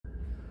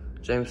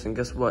Jameson,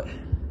 guess what?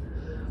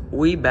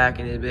 We back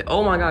in it, bit.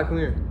 Oh my God, come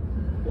here.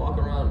 Walk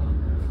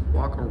around.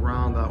 Walk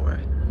around that way.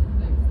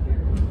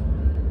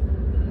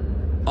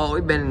 Oh,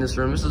 we've been in this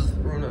room. This is the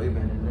room that we've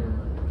been in.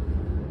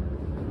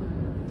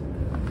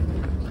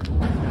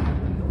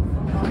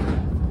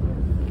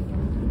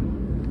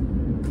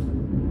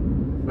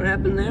 What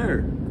happened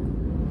there?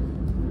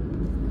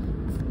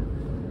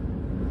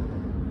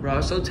 Bro, I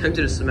was so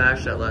tempted to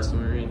smash that last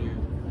time we were in here.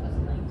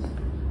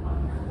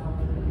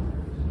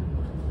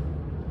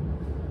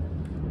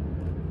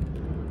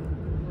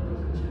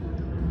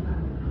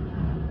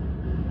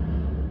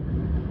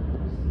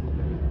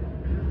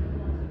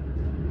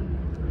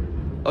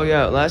 Oh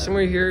yeah, last time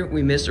we were here,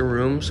 we missed a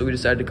room, so we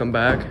decided to come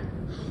back.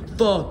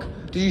 Fuck!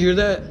 Did you hear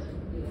that?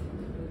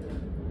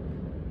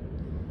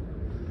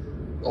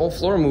 The whole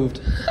floor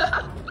moved.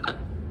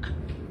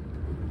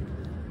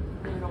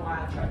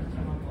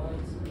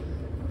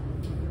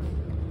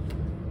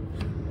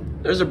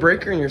 There's a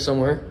breaker in here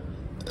somewhere.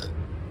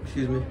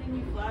 Excuse me.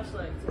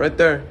 Right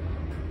there.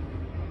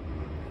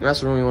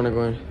 That's the room we want to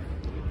go in. You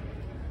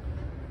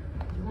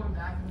want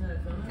back into the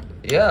film?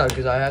 Yeah,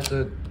 because I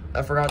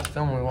forgot to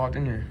film when we walked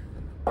in here.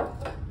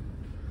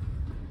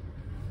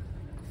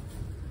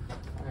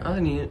 I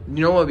need it.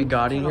 You know what we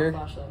got in here?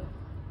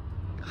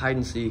 Hide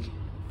and seek.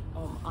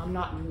 I'm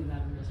not doing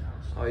that in this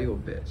house. Oh, you a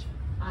bitch.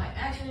 I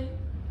actually,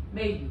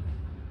 maybe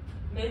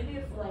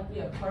if like we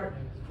have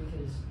partners,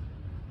 because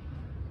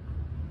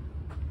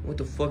What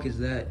the fuck is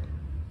that?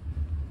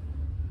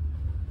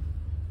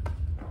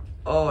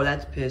 Oh,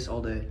 that's piss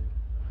all day.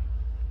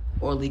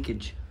 Or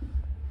leakage.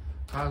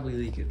 Probably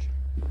leakage.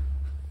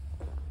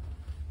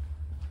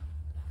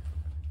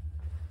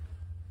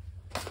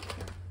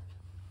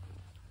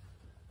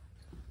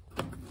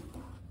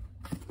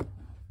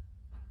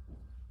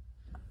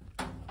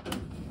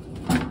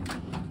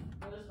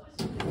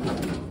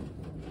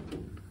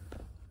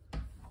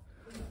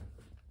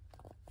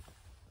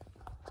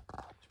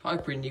 It's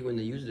probably pretty neat when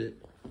they used it.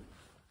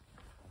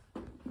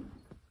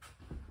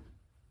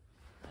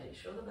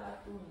 show the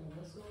bathroom and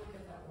let's go look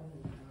at that one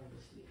and try to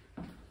see.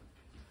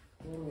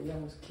 Oh, that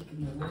was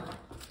kicking the wall.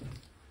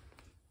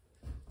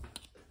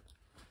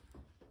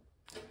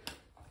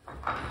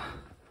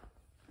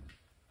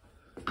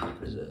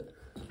 What is it?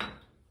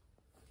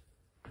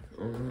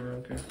 Oh,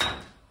 okay.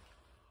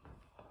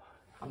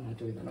 I'm not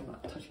doing that. I'm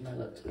not touching my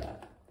lip to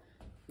that.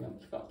 You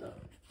almost fucked up.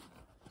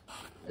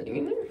 Anything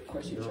in there? Of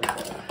course you tried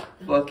that.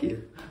 Fuck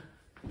you.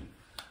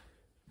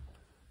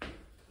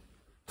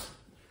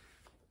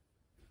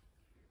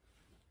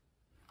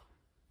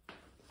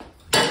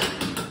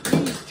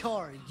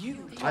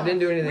 I didn't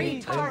do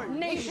anything.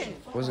 Nation.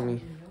 Wasn't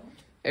me.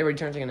 Hey, ready,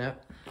 trying to take a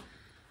nap?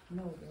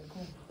 No, bro. Go.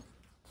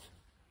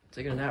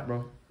 Taking a nap,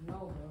 bro. No,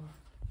 bro.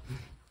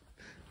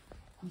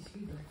 You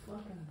see the fuck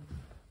out of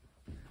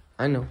it.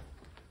 I know.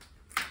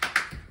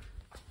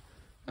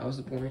 That was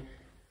the point.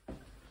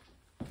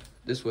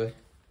 This way.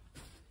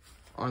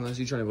 Unless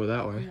you're trying to go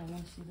that way. Yeah, I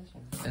want to see this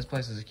one. This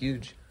place is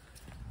huge.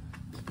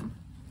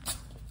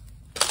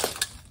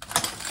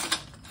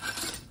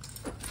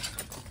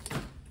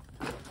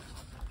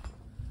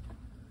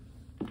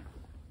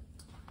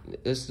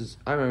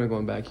 I remember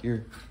going back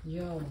here.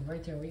 Yo,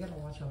 right there. We gotta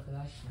watch out for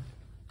that shit.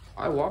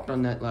 I walked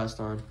on that last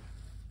time.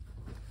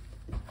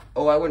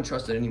 Oh, I wouldn't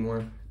trust it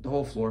anymore. The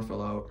whole floor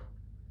fell out.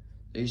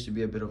 There used to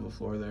be a bit of a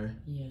floor there.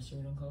 Yeah, so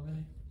we don't go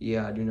there?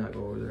 Yeah, I do not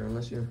go over there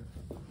unless you're...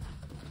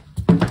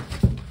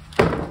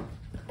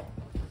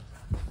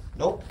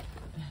 Nope.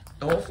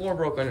 The whole floor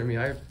broke under me.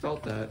 I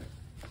felt that.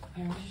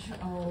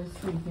 Oh, it's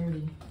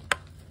 3:30.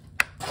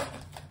 I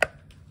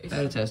had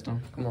to test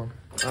them. Come on.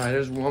 Alright,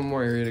 there's one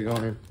more area to go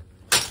in.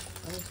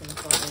 I was gonna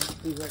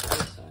probably be right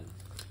outside.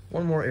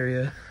 One more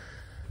area.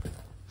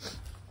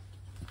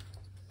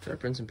 Should I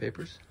print some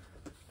papers?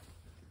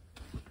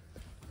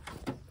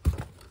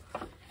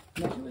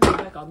 Imagine we go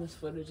back on this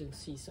footage and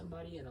see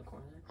somebody in a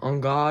corner.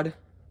 On God.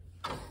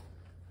 Don't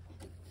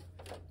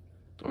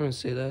even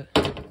say that.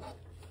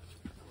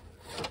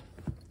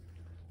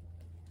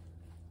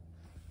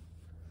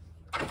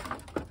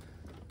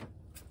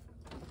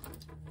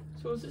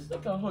 So is this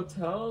like a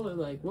hotel or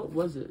like what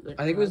was it?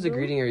 Like I think it was the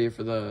greeting area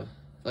for the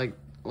like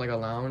a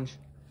lounge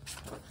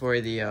for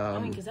the I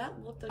mean, cause that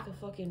looked like a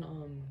fucking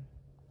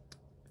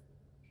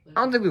I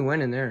don't think we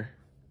went in there.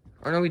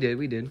 Oh no, we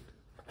did.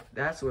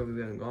 That's the way we've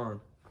been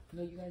gone.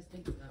 No, you guys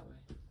think it that way.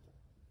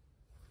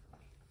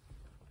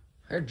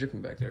 I heard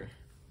dripping back there.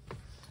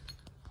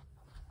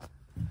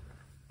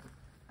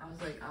 I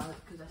was like,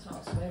 cause I saw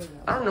a sweater.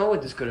 I don't know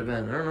what this could have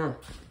been. I don't know.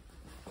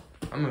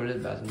 I remember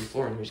this bathroom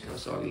before and it was kind of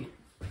soggy.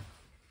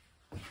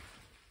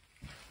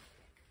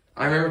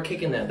 I remember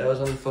kicking that. That was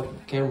on the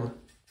fucking camera.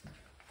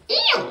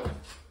 Ew!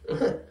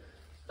 Look at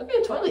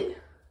the toilet.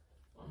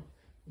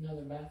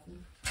 Another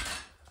bathroom.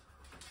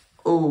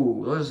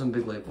 Oh, those are some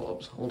big light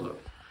bulbs. Hold up.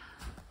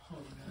 Oh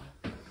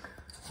god.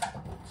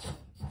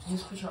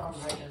 Just put your arm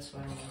right this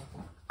way.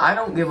 I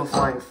don't give a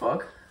flying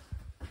fuck.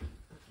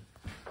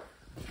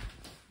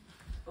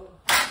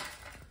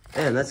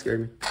 Damn, that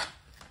scared me.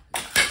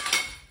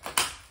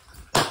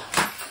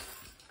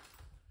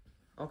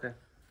 Okay.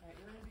 Alright,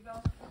 you ready to go?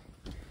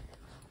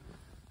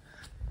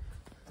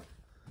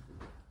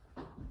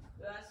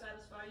 Did that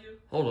satisfy you?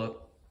 Hold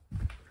up.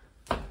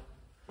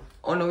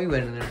 Oh no, we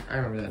went in there. I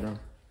remember that now.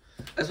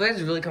 This place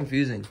is really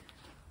confusing.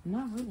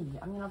 Not really.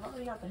 I mean, I've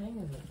already got the hang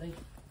of it. Like,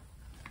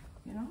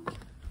 you know?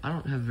 I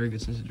don't have a very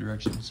good sense of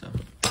direction, so.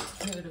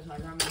 Neither does my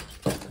grandma.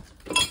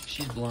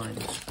 She's blind.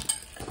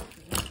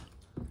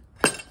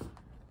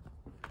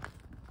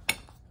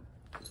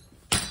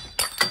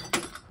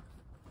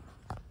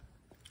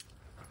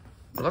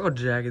 Look how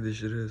jagged this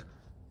shit is.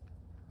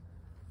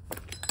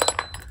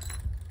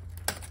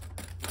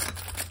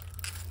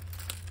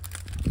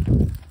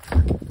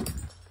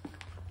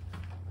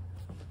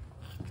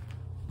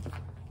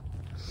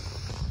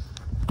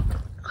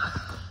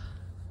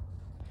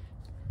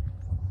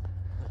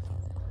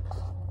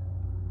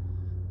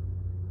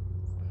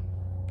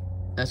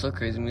 That's so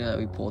crazy to me that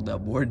we pulled that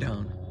board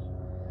down.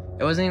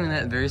 It wasn't even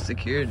that very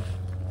secured.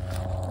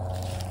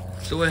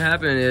 So what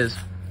happened is,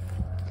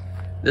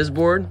 this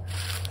board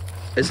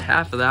is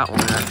half of that one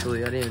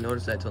actually. I didn't even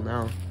notice that till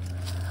now.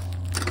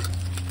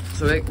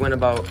 So it went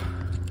about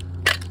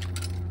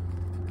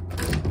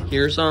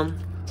here some.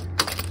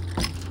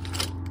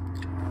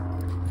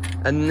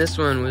 And this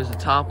one was the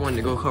top one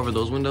to go cover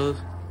those windows.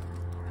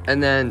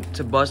 And then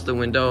to bust the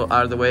window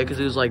out of the way because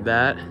it was like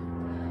that.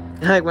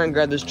 And I went and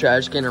grabbed this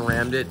trash can and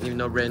rammed it, even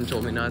though Brayden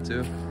told me not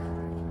to.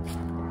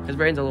 Because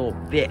Brayden's a little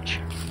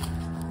bitch.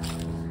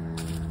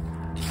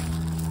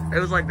 It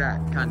was like that,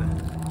 kind of.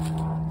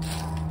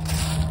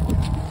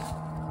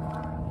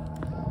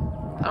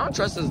 I don't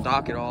trust this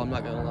dock at all, I'm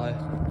not gonna lie.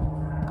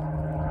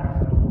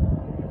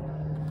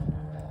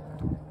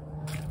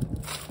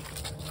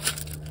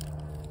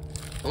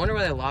 I wonder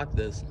why they locked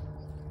this.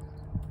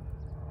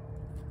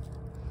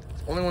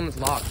 It's the only one that's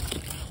locked.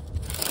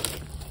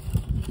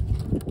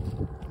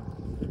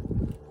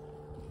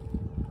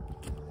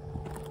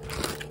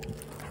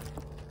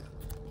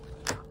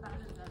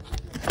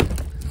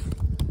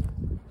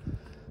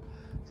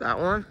 That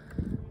one?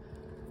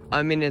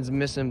 I mean, it's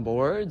missing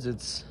boards.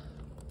 It's.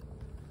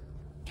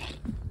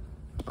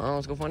 Oh,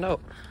 let's go find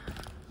out.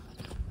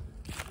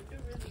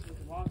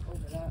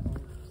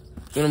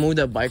 You wanna move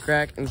that bike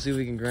rack and see if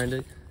we can grind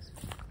it?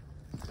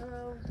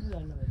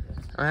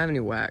 I don't have any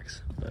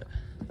wax, but.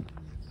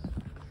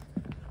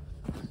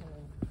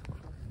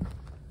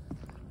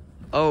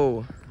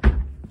 Oh.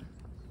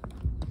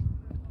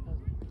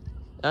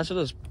 That's what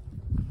those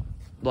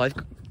life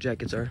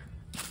jackets are.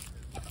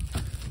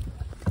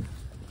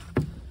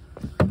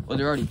 Oh,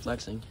 they're already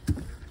flexing.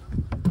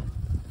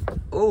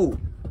 Oh!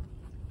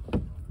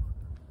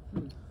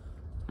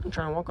 I'm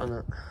trying to walk on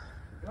that.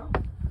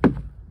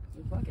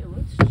 Fuck, it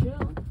looks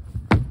chill.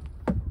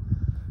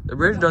 The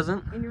bridge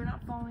doesn't. And you're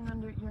not falling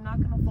under, you're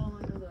not gonna fall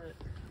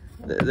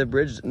under The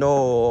bridge,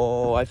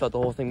 no, I felt the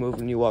whole thing move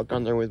when you walked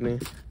on there with me.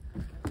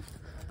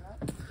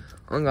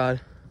 Oh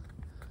God.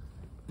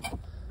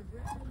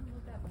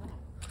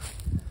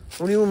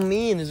 What do you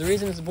mean? There's a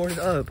reason it's boarded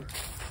up.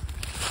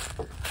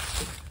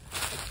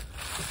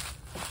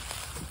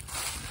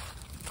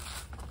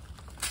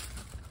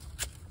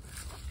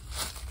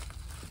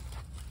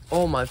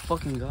 Oh my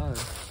fucking God.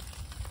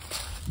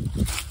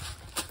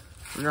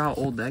 I wonder how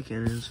old that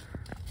can is.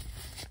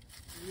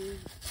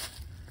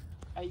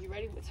 Are you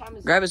ready? What time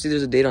is Grab it, see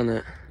there's a date on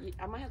that.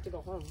 I might have to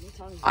go home. What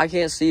time is it? I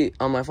can't see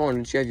on my phone.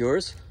 Did you have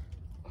yours?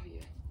 Oh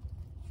yeah.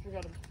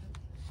 Forgot it.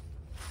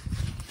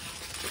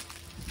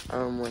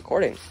 I'm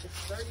recording. It's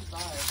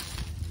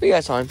 35. We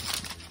got time.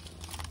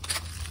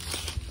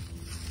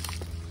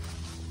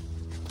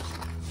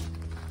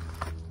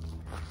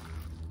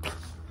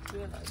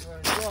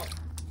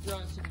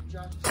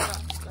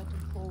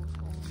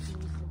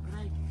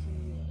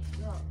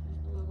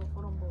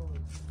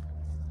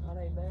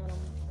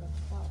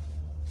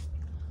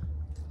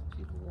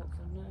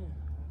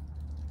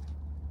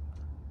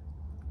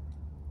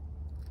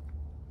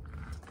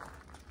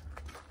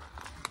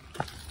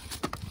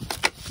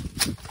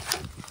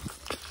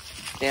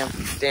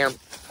 Damn.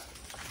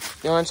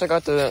 You want to check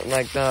out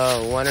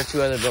the one or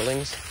two other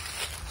buildings?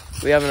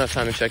 We have enough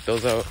time to check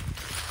those out.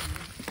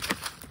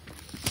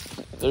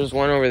 There's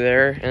one over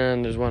there,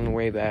 and there's one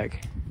way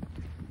back.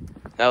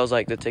 That was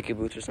like the ticket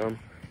booth or something.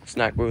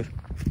 Snack booth.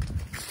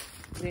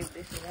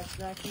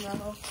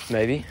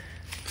 Maybe.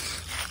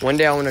 One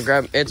day I want to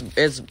grab,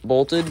 it's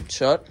bolted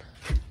shut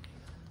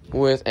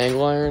with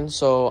angle iron,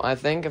 so I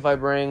think if I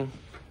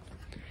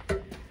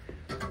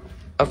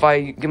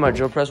get my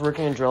drill press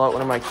working and drill out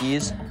one of my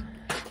keys,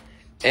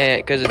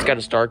 and because it's got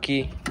a star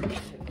key,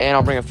 and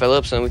I'll bring a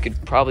Phillips, and we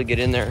could probably get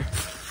in there.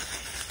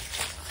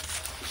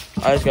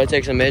 I just gotta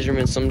take some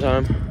measurements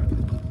sometime.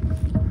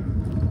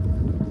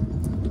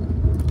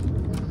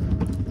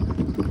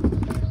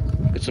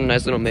 Get some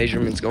nice little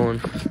measurements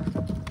going.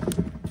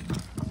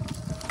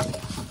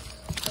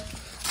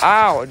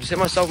 Ow! I just hit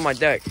myself with my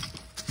deck.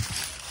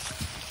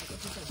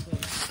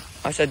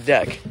 I said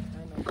deck.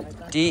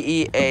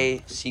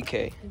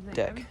 D-E-A-C-K.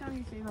 Deck. Every time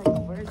you say like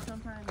a word,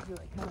 sometimes you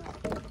like kind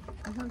of.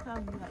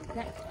 Sometimes you like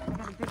deck. I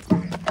got a good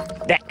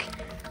deck. Deck.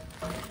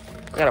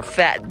 I got a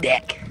fat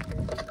deck.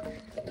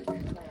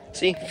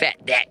 See?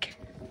 Fat deck.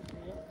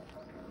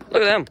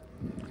 Look at them.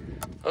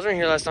 Those weren't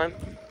here last time.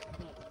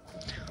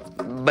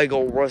 Big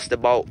old rusty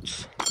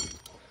boats.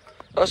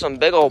 Those are some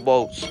big old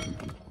boats.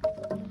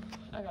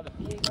 I got a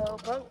big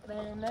old boat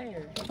down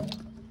there.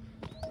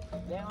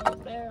 Down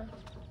up there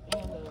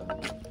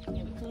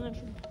in the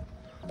country.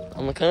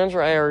 On the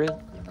country area.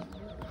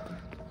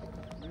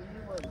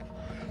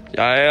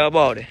 Yeah,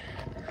 buddy.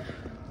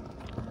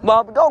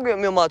 Bob, don't get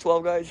me on my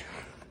 12 gauge.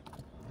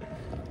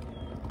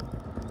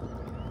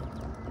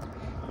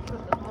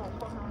 Put the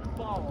motherfucker on the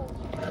balls.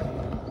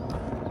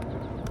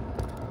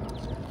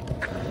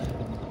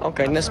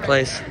 Okay, in this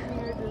place. I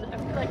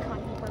feel like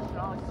country person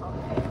always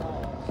talking about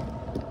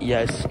balls.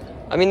 Yes.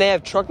 I mean, they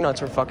have truck nuts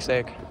for fuck's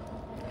sake.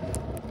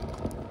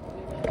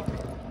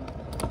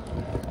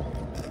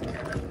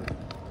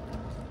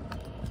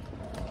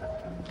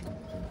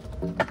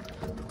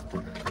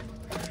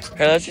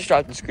 Hey, let's just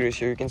drop the scooters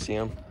here. You can see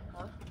them.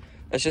 Huh?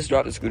 Let's just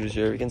drop the scooters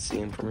here. We can see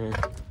them from here.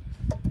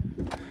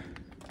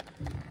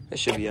 It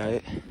should be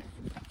alright.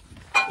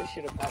 They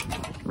should have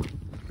popped.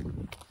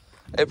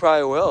 It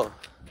probably will.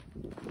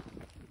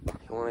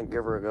 You want to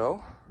give her a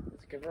go?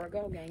 Let's give her a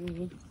go,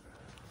 gang.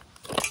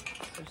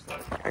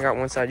 I got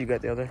one side, you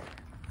got the other.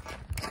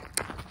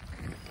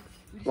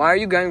 Why are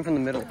you going from the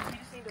middle? You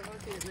just need to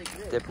rotate it like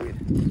this. Dipweed.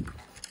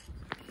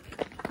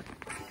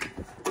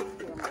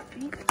 Get on my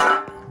feet.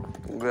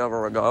 Give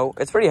her a go.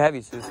 It's pretty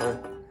heavy too, so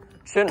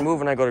shouldn't move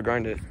when I go to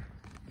grind it.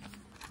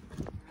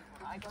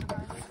 I gotta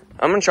grind it.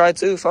 I'm gonna try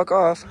too. Fuck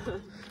off.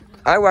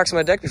 I waxed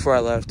my deck before I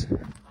left. It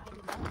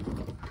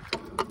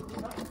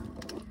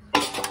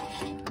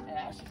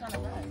actually kind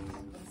of does,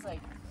 but it's like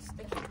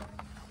sticky.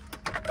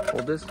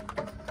 Hold this.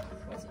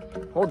 What's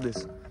it? Hold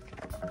this.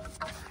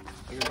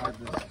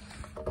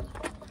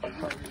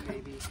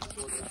 Baby. It's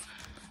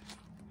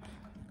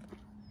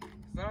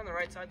not on the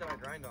right side that I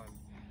grind on.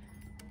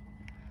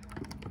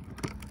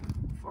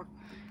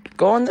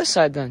 Go on this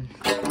side then.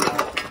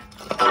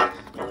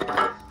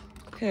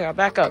 Here, I'll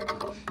back up.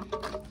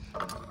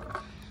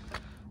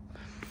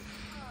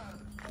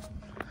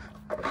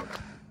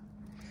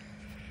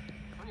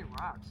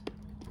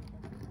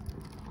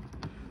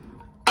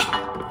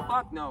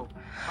 Fuck no.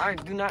 I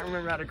do not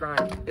remember how to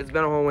grind. It's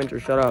been a whole winter.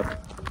 Shut up.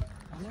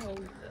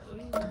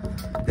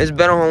 It's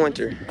been a whole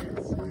winter.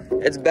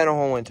 It's been a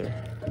whole winter.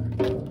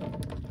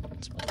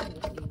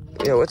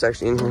 Yeah, what's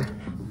actually in here?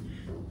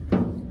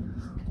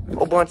 A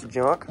whole bunch of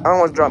junk. I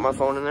almost dropped my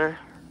phone in there.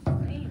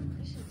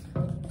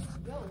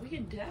 Yo, we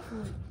could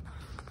definitely.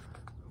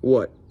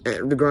 What?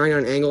 The grind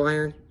on angle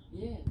iron?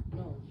 Yeah,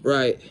 no.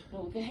 Right. No,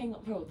 we can hang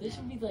up, bro. This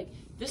would be like,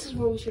 this is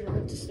where we should have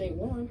went to stay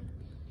warm.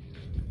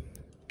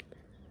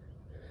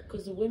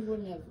 Because the wind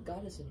wouldn't have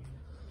got us in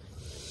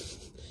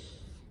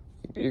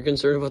here. You're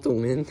concerned about the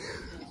wind?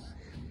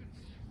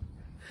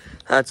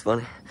 That's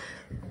funny.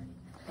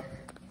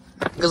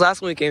 Because last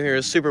time we came here, it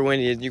was super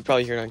windy. You can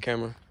probably hear it on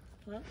camera.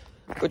 Huh?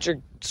 Put your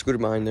scooter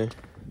behind there.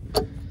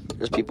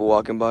 There's people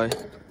walking by.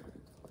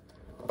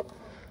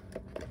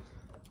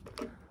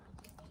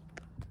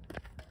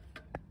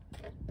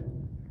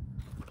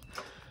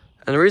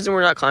 And the reason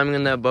we're not climbing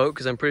in that boat,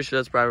 because I'm pretty sure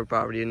that's private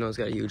property, even though it's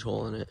got a huge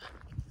hole in it.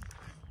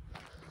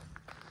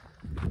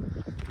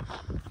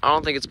 I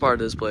don't think it's part of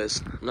this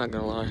place. I'm not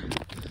gonna lie.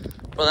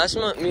 Well, that's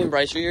when me and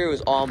Bryce were here. It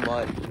was all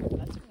mud.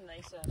 That's a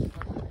nice ass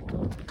fucking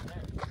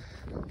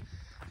there.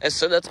 And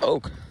so that's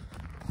oak.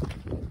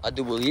 I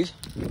do believe.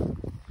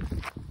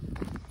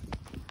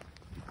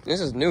 This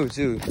is new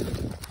too.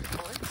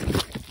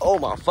 Oh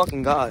my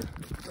fucking god.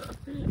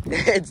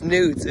 It's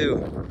new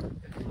too.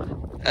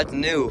 That's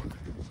new.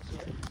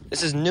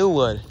 This is new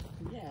wood.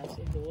 Yeah, I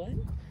said the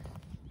wood.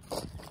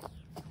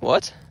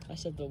 What? I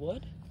said the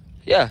wood.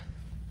 Yeah.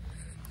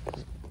 I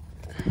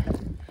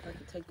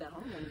could take that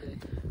home one day.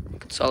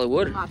 Good solid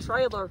wood. My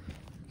trailer.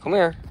 Come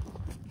here.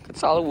 Good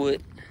solid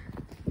wood.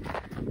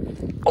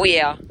 Oh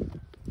yeah.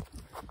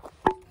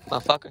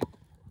 Motherfucker.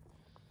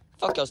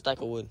 Fuck your stack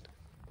of wood.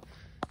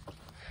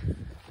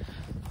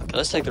 Okay,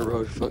 let's take the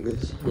road. Fuck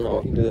this. I don't know if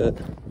I can do that.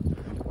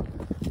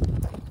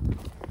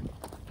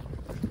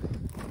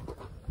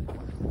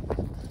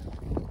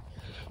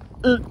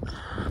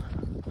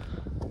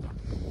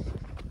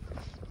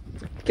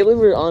 Can't believe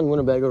we're on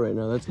Winnebago right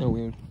now. That's kind of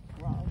weird.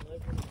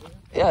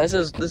 Yeah, this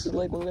is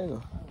Lake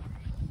Winnebago.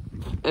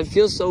 It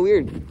feels so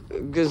weird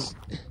because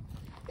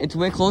it's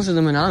way closer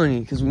than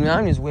Menominee. Because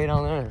Menominee is way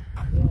down there.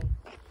 Yeah.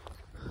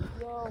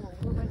 Yo,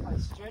 what about my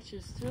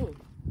stretches too?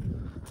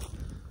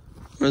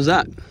 Where's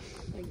that?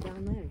 Like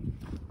down there.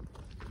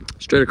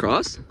 Straight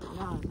across?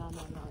 No,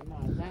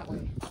 that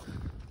way.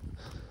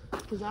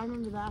 Because I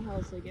remember that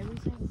house, like every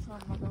single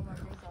time I go my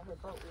friends on her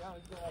boat, we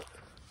always go like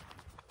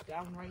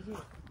down right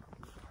here.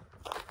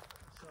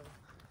 So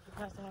it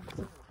has to happen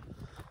somewhere.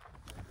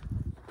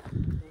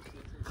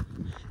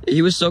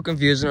 He was so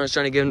confused when I was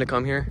trying to get him to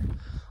come here.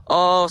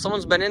 Oh,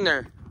 someone's been in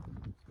there.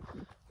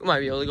 We might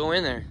be able to go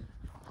in there.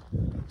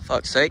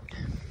 Fuck's sake.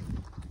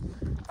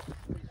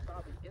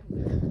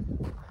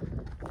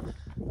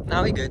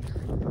 Nah, we good.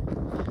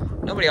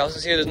 Nobody else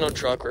is here. There's no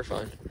truck. We're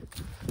fine.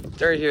 If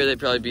they're here, they'd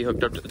probably be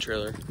hooked up to the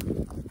trailer.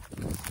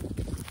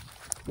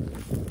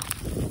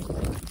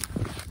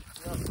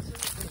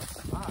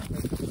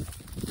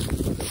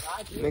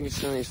 making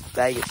sure these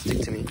faggots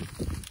stick to me.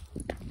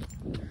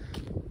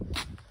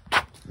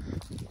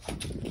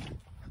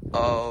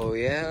 Oh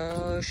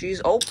yeah,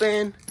 she's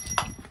open.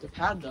 The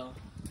pad though.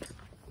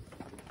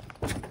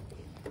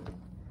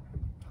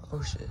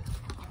 Oh shit.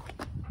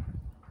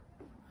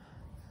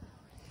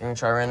 You wanna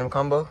try a random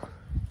combo?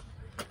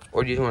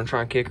 Or do you want to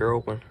try and kick her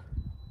open?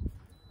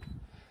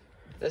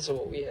 This is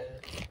what we had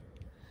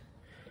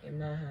in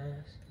my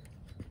house.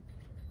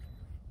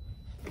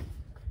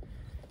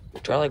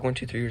 Try like 1,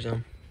 2, 3 or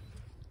something.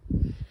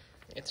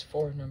 It's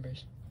 4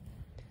 numbers.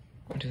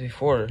 1, 2, 3,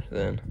 4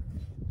 then.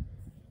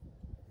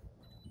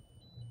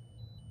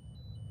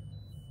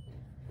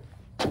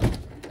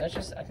 That's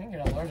just, I think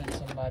it alerted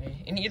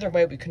somebody. And either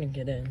way, we couldn't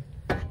get in.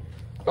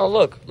 Oh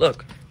look,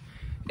 look.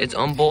 It's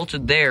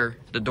unbolted there.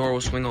 The door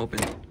will swing open.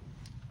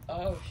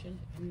 Oh shit.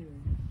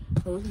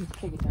 So we can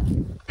take it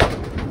down.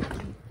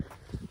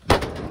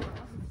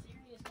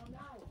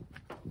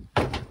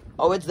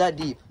 Oh, it's that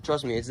deep.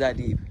 Trust me, it's that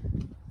deep.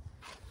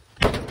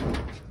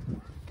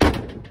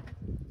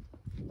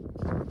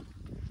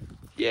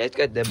 Yeah, it's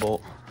got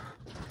deadbolt.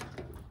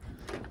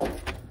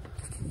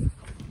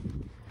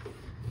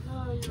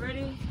 Oh, you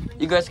ready?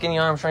 You got skinny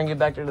arms trying to get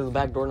back there to the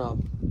back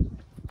doorknob.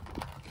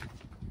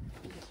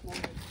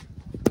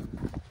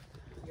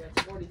 You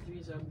got 43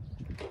 of them.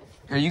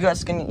 Here, you got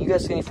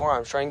skinny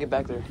forearms. Try and get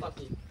back there.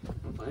 Fuck you.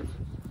 I'm fine.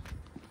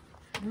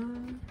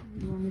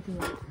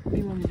 What do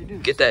you want me to do?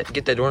 Get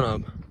that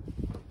doorknob.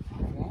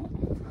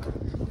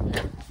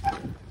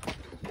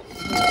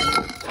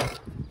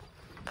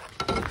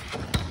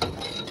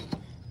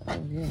 Oh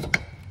yeah.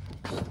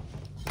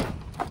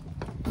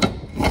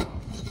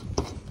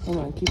 Hold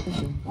on, keep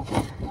pushing.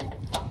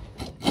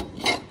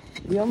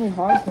 The only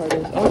hard part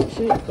is, oh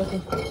shit,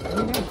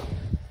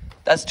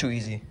 That's too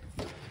easy.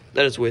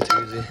 That is way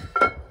too easy.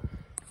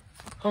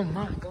 oh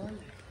my god.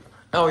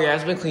 Oh yeah,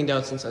 it's been cleaned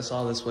out since I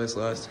saw this place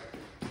last.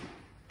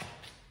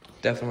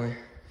 Definitely.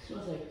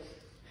 Smells like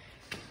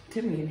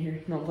Timmy in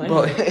here. No,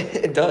 Bro,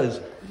 it does.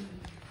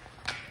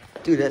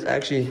 Dude, that's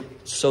actually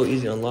so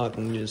easy to unlock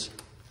when you just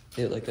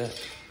hit it like that.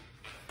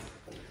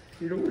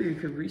 You know where you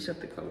could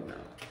reset the code now.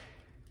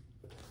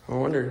 I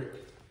wonder.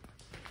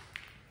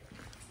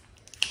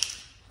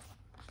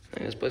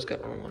 Hey, this place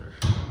got warm water.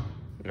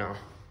 No.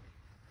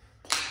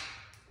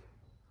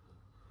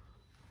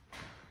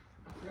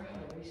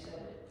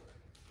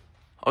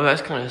 Oh,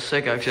 that's kind of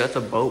sick, actually. That's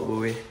a boat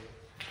buoy.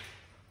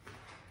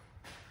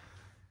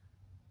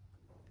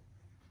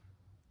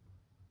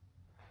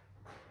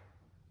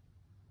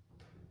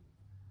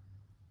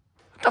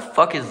 What the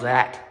fuck is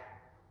that?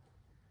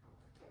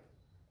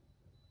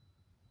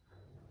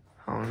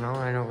 Oh no,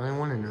 I don't really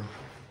want to know.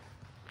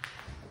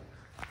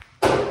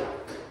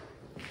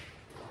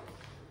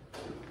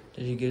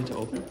 Did you get it to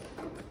open?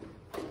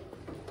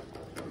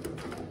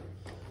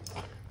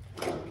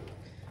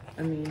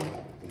 I mean,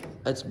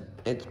 It's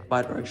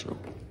bi-directional.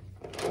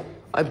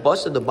 I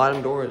busted the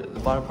bottom part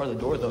of the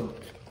door though.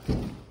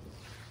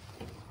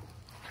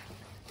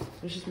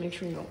 let's just make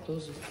sure you don't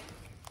close it.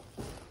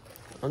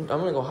 I'm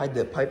gonna go hide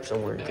that pipe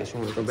somewhere in case you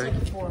want to go back.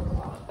 It's like 4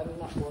 o'clock. I mean,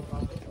 not 4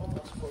 o'clock. It's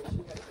almost 4, so we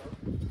gotta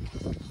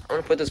go. I'm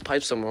gonna put this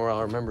pipe somewhere where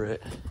I'll remember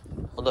it.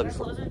 Hold up. Can I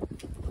close it?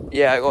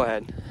 Yeah, go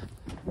ahead.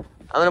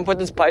 I'm gonna put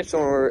this pipe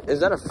somewhere. Is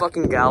that a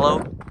fucking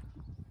gallows?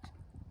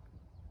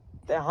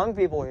 They hung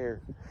people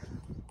here.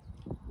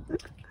 Oh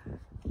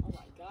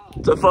my god.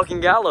 It's a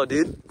fucking gallows,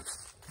 dude.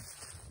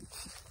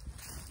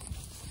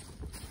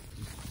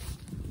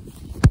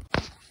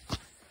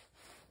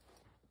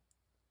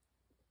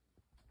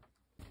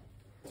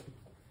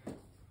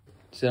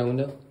 See that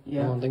window? Yeah. You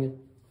know what I'm thinking?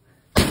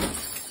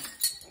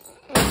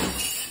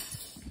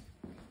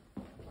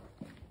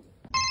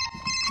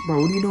 Bro,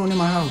 what are you doing in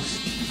my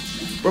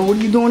house? Bro, what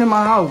are you doing in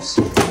my house?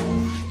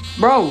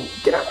 Bro,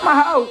 get out of my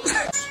house.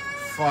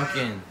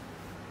 Fucking.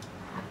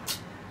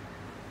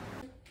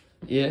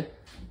 Yeah.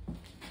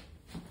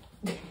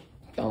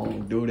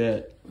 Don't do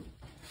that.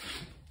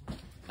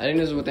 I think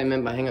this is what they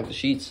meant by hang up the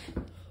sheets.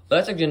 But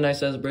that's actually a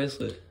nice ass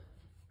bracelet.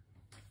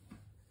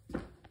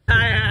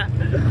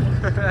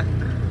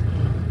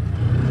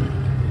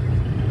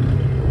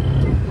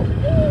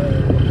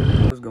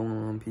 What's going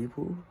on,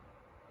 people?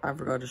 I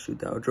forgot to shoot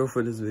the outro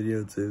for this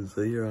video too,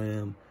 so here I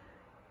am.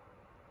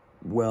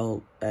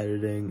 Well,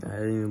 editing. I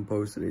hadn't even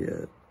posted it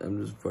yet.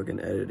 I'm just fucking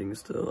editing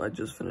still. I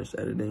just finished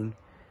editing,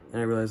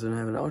 and I realized I didn't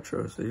have an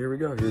outro, so here we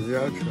go. Here's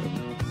your outro.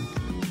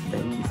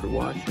 Thank you for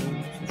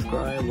watching.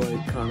 Subscribe,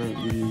 like, comment,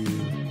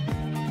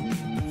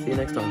 See you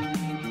next time.